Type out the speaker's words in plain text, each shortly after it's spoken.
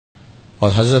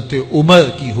اور حضرت عمر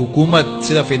کی حکومت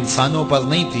صرف انسانوں پر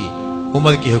نہیں تھی،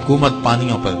 عمر کی حکومت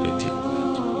پانیوں پر بھی تھی،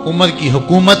 عمر کی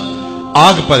حکومت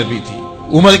آگ پر بھی تھی،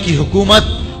 عمر کی حکومت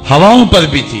ہواؤں پر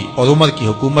بھی تھی، اور عمر کی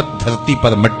حکومت دھرتی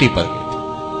پر مٹی پر بھی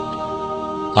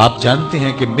تھی۔ آپ جانتے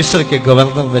ہیں کہ مصر کے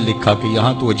گورنر نے لکھا کہ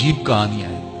یہاں تو عجیب کہانیاں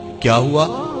ہیں۔ کیا ہوا؟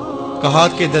 کہا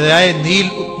کہ دریائے نیل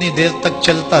اتنی دیر تک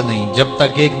چلتا نہیں جب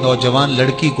تک ایک نوجوان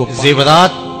لڑکی کو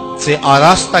زیورات سے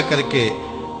آراستہ کر کے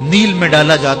نیل میں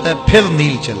ڈالا جاتا ہے، پھر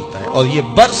نیل چلتا ہے، اور یہ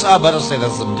برسا برس سے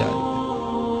رسم جاری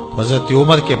ہے۔ حضرت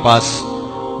عمر کے پاس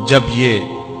جب یہ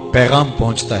پیغام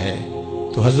پہنچتا ہے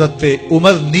تو حضرت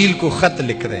عمر نیل کو خط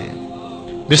لکھ رہے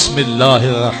ہیں، بسم اللہ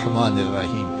الرحمن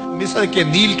الرحیم، مصر کے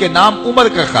نیل کے نام عمر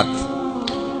کا خط،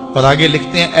 اور آگے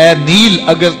لکھتے ہیں، اے نیل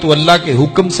اگر تو اللہ کے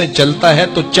حکم سے چلتا ہے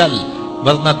تو چل،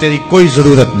 ورنہ تیری کوئی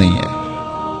ضرورت نہیں ہے۔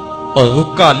 اور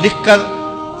رکا لکھ کر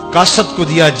قاصد کو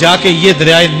دیا، جا کے یہ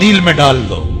دریائے نیل میں ڈال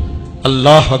دو۔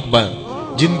 اللہ اکبر،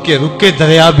 جن کے رکے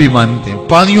دریا بھی مانتے ہیں،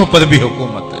 پانیوں پر بھی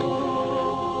حکومت ہے۔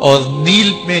 اور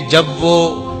نیل میں جب وہ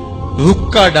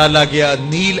رکا ڈالا گیا،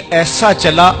 نیل ایسا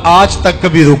چلا آج تک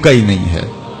کبھی رکا ہی نہیں ہے۔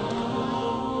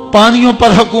 پانیوں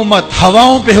پر حکومت،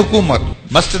 ہواؤں پہ حکومت۔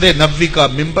 مسجد نبوی کا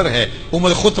ممبر ہے،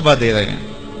 عمر خطبہ دے رہے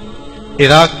ہیں،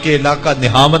 عراق کے علاقہ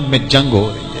نہامد میں جنگ ہو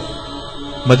رہی ہے،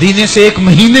 مدینے سے 1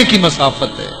 مہینے کی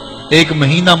مسافت ہے، 1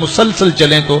 مہینہ مسلسل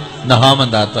چلیں تو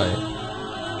نہامد آتا ہے۔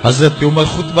 حضرت عمر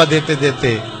خطبہ دیتے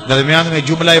دیتے درمیان میں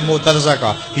جملہ معترضہ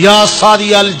کا، یا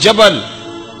ساریہ الجبل،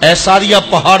 اے ساریہ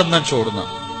پہاڑ نہ چھوڑنا۔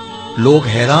 لوگ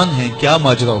حیران ہیں، کیا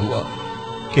ماجرا ہوا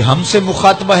کہ ہم سے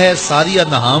مخاطبہ ہے، ساریہ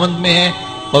نہامد میں ہے،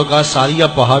 اور کہا ساریہ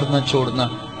پہاڑ نہ چھوڑنا۔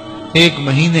 1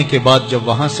 مہینے کے بعد جب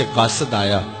وہاں سے قاصد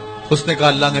آیا، اس نے کہا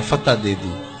اللہ نے فتح دے دی۔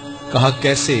 کہا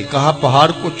کیسے؟ کہا پہاڑ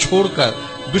کو چھوڑ کر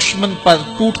دشمن پر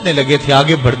ٹوٹنے لگے تھے،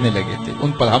 آگے بڑھنے لگے تھے،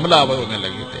 ان پر حملہ آور ہونے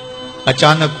لگے تھے۔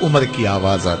 اچانک عمر کی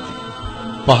آواز آتی،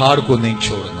 پہاڑ کو نہیں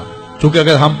چھوڑنا، کیونکہ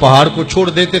اگر ہم پہاڑ کو چھوڑ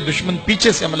دیتے دشمن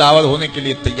پیچھے سے حملہ آور ہونے کے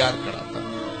لیے تیار کھڑا تھا۔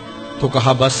 تو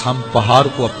کہا بس ہم پہاڑ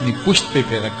کو اپنی پشت پہ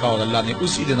رکھا، اور اللہ نے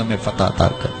اسی دن ہمیں فتح عطا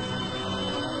کر دی۔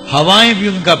 ہوائیں بھی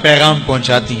ان کا پیغام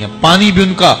پہنچاتی ہیں، پانی بھی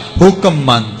ان کا حکم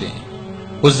مانتے ہیں۔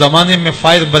 اس زمانے میں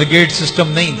فائر بریگیڈ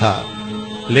سسٹم نہیں تھا،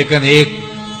 لیکن ایک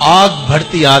آگ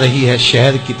بڑھتی آ رہی ہے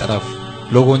شہر کی طرف۔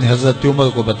 لوگوں نے حضرت عمر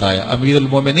کو بتایا، امیر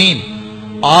المومنین،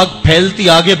 آگ پھیلتی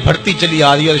آگے بڑھتی چلی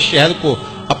آ رہی ہے اور شہر کو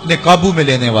اپنے قابو میں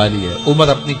لینے والی ہے۔ عمر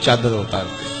اپنی چادر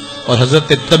اتارتے اور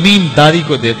حضرت تمیم داری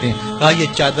کو دیتے ہیں، کہا یہ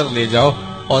چادر لے جاؤ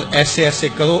اور ایسے ایسے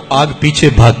کرو، آگ پیچھے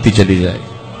بھاگتی چلی جائے۔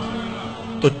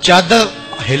 تو چادر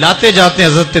ہلاتے جاتے ہیں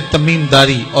حضرت تمیم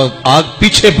داری، اور آگ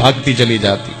پیچھے بھاگتی چلی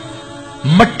جاتی۔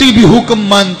 مٹی بھی حکم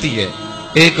مانتی ہے۔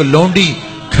 ایک لونڈی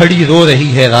کھڑی رو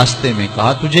رہی ہے راستے میں،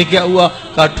 کہا تجھے کیا ہوا؟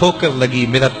 کہا ٹھوکر لگی،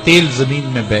 میرا تیل زمین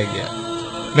میں بہہ گیا،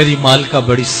 میری مالکہ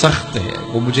بڑی سخت ہے،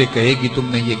 وہ مجھے کہے گی تم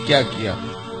نے یہ کیا کیا۔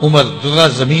 عمر درہ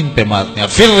زمین پہ مارتے ہیں،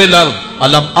 فر الارض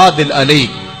الم عادل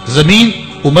علیک، زمین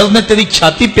عمر نے تیری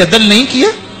چھاتی پہ عدل نہیں کیا؟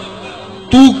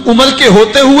 تو عمر کے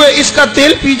ہوتے ہوئے اس کا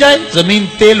تیل پی جائے؟ زمین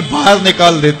تیل باہر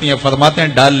نکال دیتی ہیں، فرماتے ہیں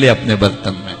ڈال لے اپنے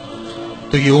برتن میں۔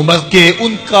 تو یہ عمر کے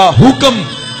ان کا حکم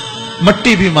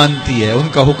مٹی بھی مانتی ہے، ان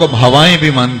کا حکم ہوائیں بھی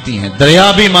مانتی ہیں، دریا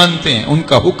بھی مانتے ہیں، ان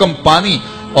کا حکم پانی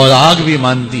اور آگ بھی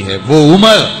مانتی ہے۔ وہ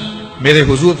عمر، میرے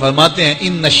حضور فرماتے ہیں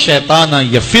ان الشیطان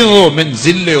یفر من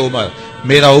ذل عمر،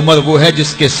 میرا عمر وہ ہے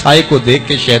جس کے سائے کو دیکھ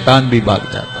کے شیطان بھی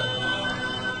بھاگ جاتا ہے۔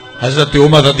 حضرت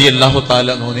عمر رضی اللہ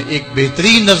تعالیٰ عنہ نے ایک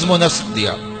بہترین نظم و نسق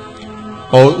دیا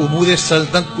اور امور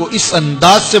سلطنت کو اس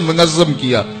انداز سے منظم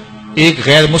کیا۔ ایک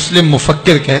غیر مسلم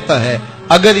مفکر کہتا ہے،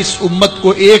 اگر اس امت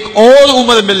کو ایک اور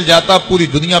عمر مل جاتا پوری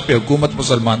دنیا پہ حکومت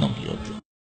مسلمانوں کی